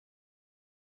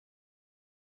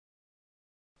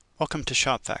Welcome to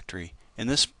Shop Factory. In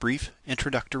this brief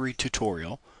introductory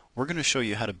tutorial, we're going to show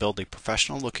you how to build a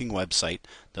professional looking website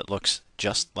that looks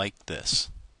just like this.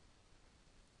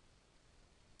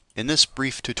 In this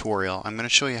brief tutorial, I'm going to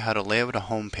show you how to lay out a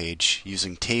home page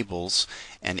using tables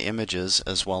and images,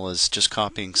 as well as just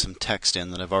copying some text in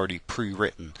that I've already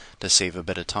pre-written to save a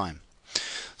bit of time.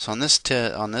 So on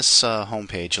this home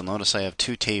page, you'll notice I have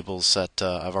two tables that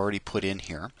I've already put in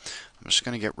here. I'm just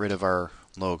going to get rid of our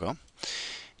logo.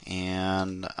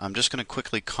 And I'm just going to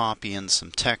quickly copy in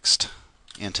some text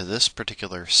into this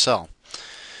particular cell.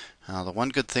 The one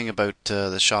good thing about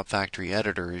the Shop Factory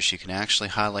editor is you can actually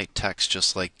highlight text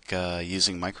just like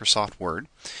using Microsoft Word,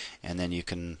 and then you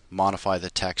can modify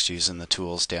the text using the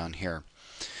tools down here.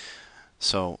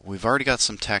 So we've already got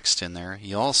some text in there.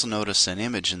 You'll also notice an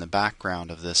image in the background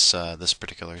of this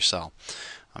particular cell.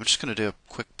 I'm just going to do a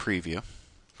quick preview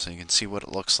so you can see what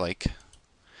it looks like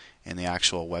in the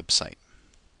actual website.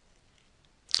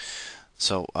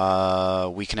 So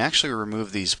we can actually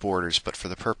remove these borders, but for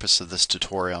the purpose of this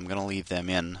tutorial I'm going to leave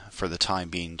them in for the time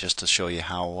being, just to show you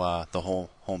how the whole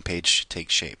home page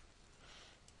takes shape.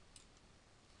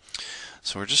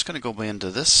 So we're just going to go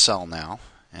into this cell now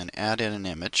and add in an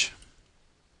image,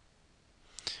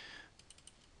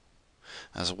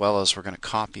 as well as we're going to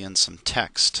copy in some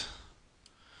text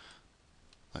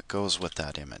that goes with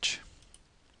that image.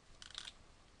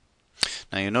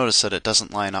 Now you notice that it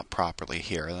doesn't line up properly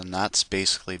here, and that's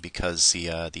basically because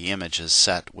the image is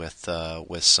set with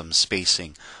some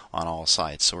spacing on all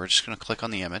sides. So we're just going to click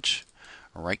on the image,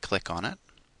 right click on it,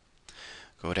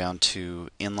 go down to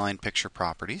Inline Picture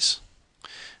Properties,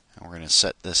 and we're going to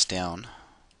set this down.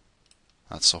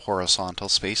 That's the horizontal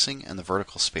spacing and the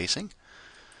vertical spacing,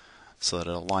 so that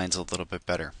it aligns a little bit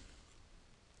better.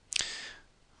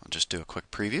 I'll just do a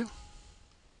quick preview.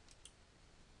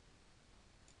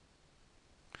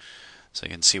 So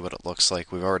you can see what it looks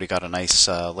like. We've already got a nice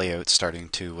layout starting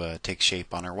to take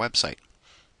shape on our website.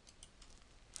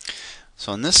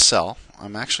 So in this cell,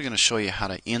 I'm actually going to show you how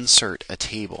to insert a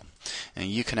table. And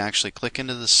you can actually click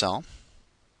into the cell,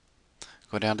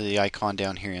 go down to the icon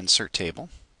down here, Insert Table,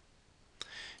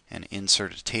 and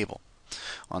insert a table.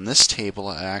 On this table,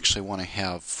 I actually want to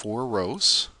have 4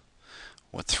 rows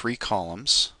with 3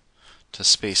 columns to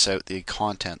space out the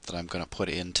content that I'm going to put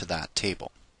into that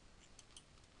table.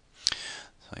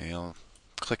 So you'll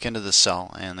click into the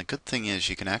cell, and the good thing is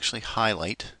you can actually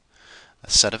highlight a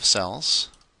set of cells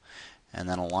and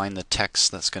then align the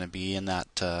text that's going to be in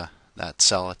that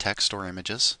cell, text or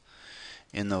images,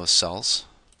 in those cells.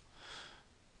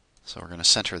 So we're going to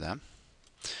center them,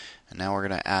 and now we're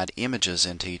going to add images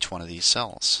into each one of these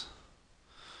cells.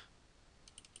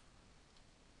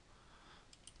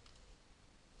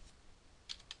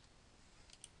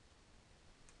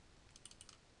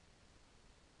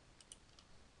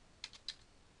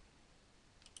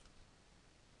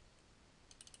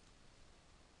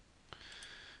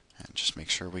 And just make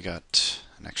sure we got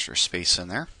an extra space in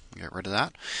there. Get rid of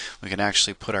that. We can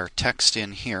actually put our text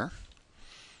in here.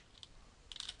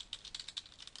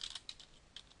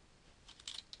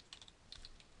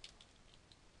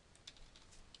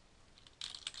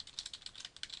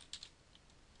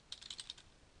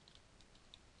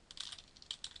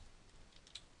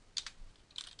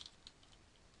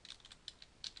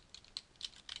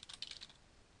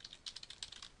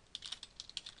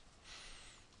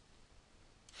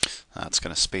 That's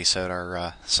going to space out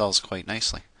our cells quite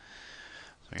nicely.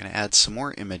 So we're going to add some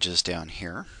more images down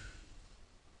here.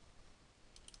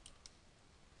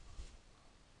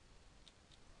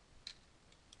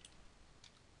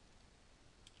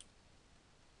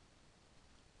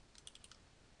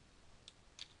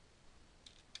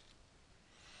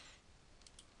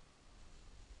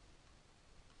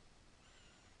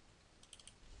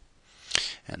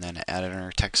 And then add in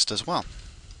our text as well.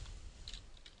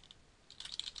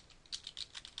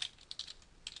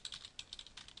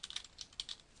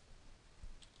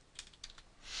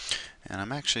 And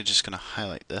I'm actually just going to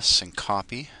highlight this and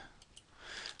copy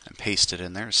and paste it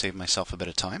in there to save myself a bit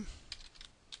of time.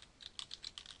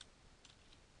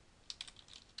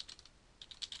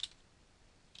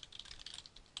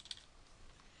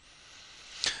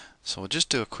 So we'll just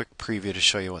do a quick preview to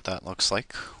show you what that looks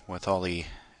like with all the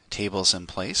tables in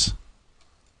place.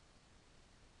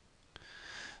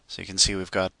 So you can see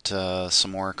we've got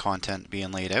some more content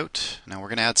being laid out. Now we're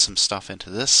going to add some stuff into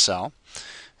this cell,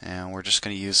 and we're just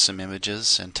going to use some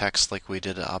images and text like we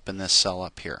did up in this cell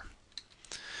up here.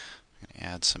 I'm going to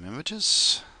add some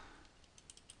images.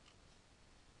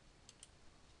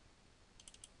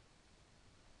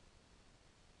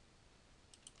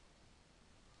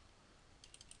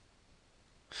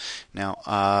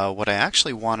 Now, what I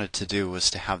actually wanted to do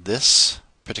was to have this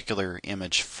particular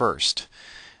image first.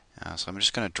 So I'm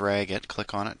just going to drag it,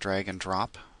 click on it, drag and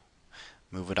drop,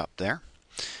 move it up there.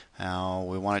 Now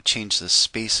we want to change the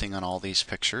spacing on all these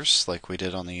pictures like we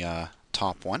did on the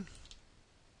top one.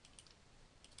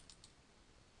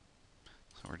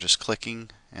 So we're just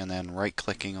clicking and then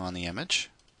right-clicking on the image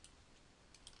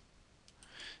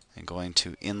and going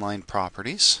to inline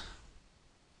properties.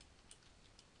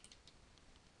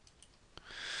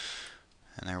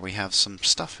 And there we have some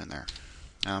stuff in there.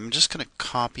 Now I'm just going to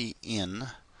copy in.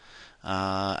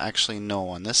 Actually, no,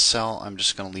 on this cell I'm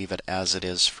just going to leave it as it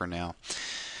is for now.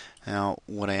 Now,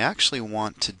 what I actually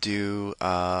want to do,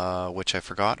 which I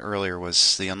forgot earlier,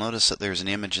 was you'll notice that there's an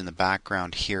image in the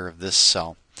background here of this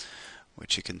cell,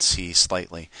 which you can see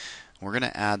slightly. We're going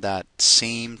to add that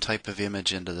same type of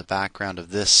image into the background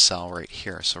of this cell right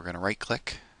here. So we're going to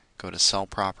right-click, go to Cell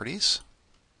Properties,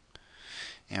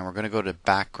 and we're going to go to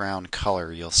Background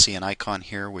Color. You'll see an icon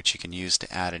here which you can use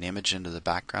to add an image into the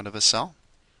background of a cell.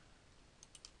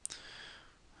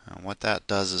 And what that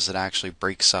does is it actually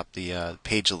breaks up the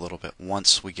page a little bit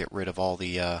once we get rid of all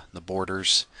the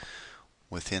borders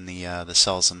within the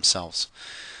cells themselves.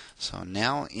 So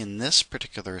now in this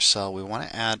particular cell we want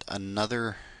to add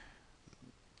another,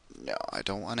 no, I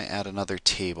don't want to add another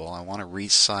table. I want to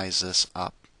resize this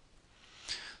up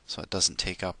so it doesn't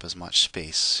take up as much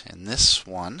space. In this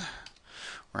one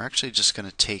we're actually just going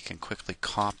to take and quickly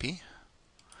copy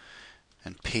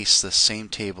and paste the same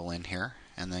table in here,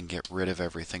 and then get rid of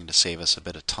everything to save us a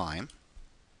bit of time.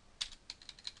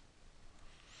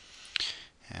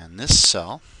 And this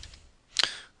cell,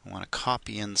 I want to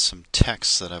copy in some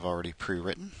text that I've already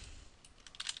pre-written.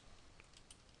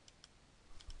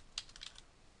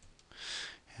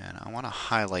 And I want to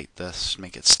highlight this,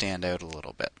 make it stand out a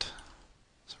little bit.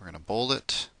 So we're going to bold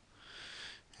it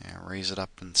and raise it up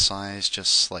in size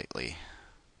just slightly.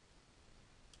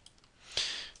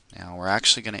 Now we're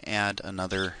actually going to add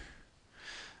another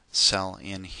cell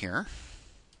in here,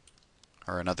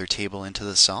 or another table into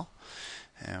the cell,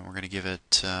 and we're going to give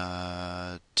it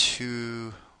we're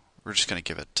just going to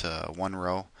give it 1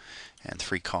 row and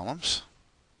 3 columns,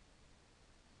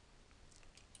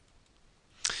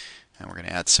 and we're going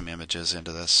to add some images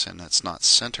into this, and it's not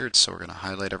centered, so we're going to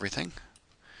highlight everything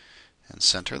and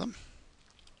center them,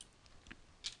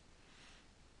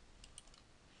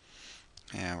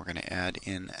 and we're going to add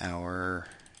in our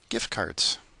gift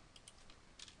cards,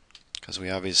 because we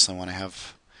obviously want to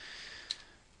have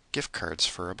gift cards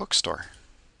for a bookstore.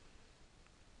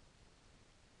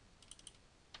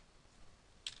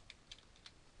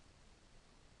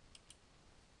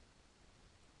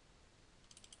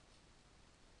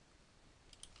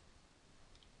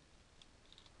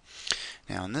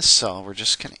 Now in this cell we're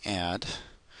just going to add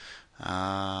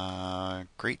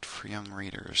great for young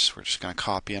readers. We're just going to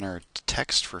copy in our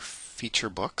text for feature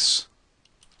books.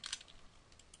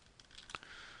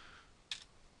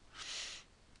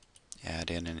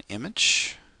 Add in an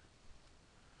image.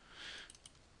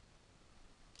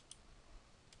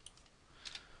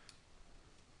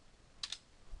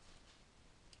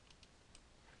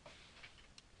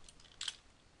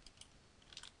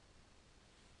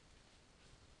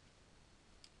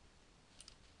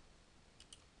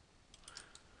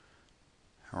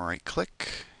 Right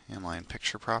click, inline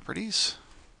picture properties,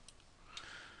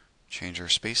 change our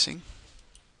spacing,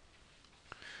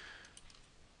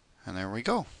 and there we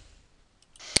go.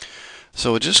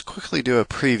 So we'll just quickly do a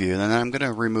preview, and then I'm going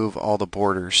to remove all the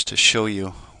borders to show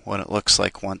you what it looks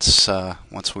like once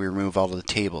we remove all of the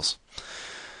tables.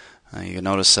 You can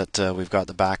notice that we've got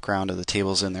the background of the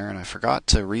tables in there, and I forgot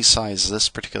to resize this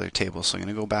particular table, so I'm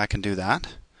going to go back and do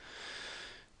that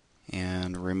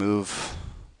and remove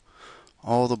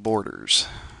all the borders.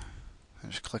 I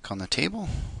just click on the table,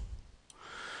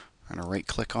 I'm going to right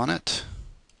click on it,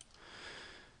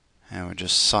 and we'll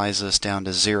just size this down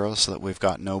to 0 so that we've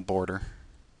got no border.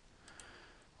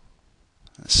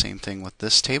 The same thing with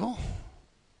this table.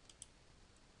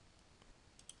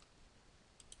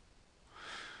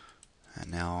 And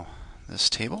now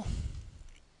this table.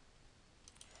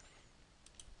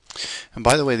 And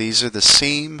by the way, these are the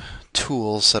same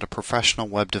tools that a professional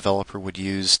web developer would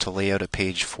use to lay out a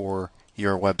page for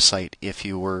your website if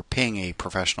you were paying a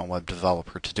professional web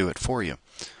developer to do it for you.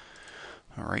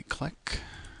 Right click.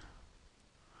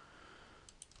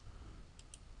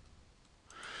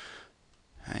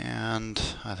 And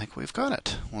I think we've got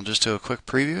it. We'll just do a quick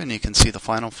preview and you can see the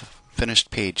final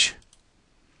finished page.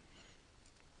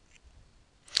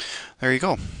 There you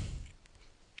go.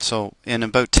 So in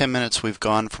about 10 minutes we've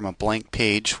gone from a blank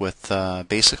page with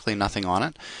basically nothing on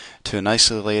it to a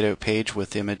nicely laid out page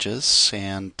with images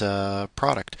and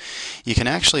product. You can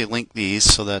actually link these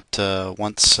so that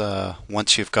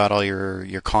once you've got all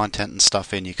your content and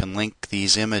stuff in, you can link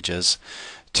these images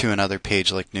to another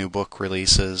page like new book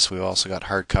releases. We've also got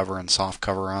hardcover and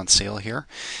softcover on sale here,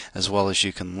 as well as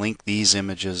you can link these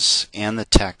images and the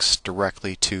text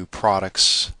directly to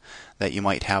products that you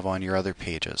might have on your other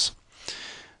pages.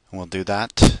 We'll do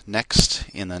that next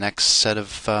in the next set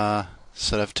of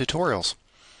tutorials.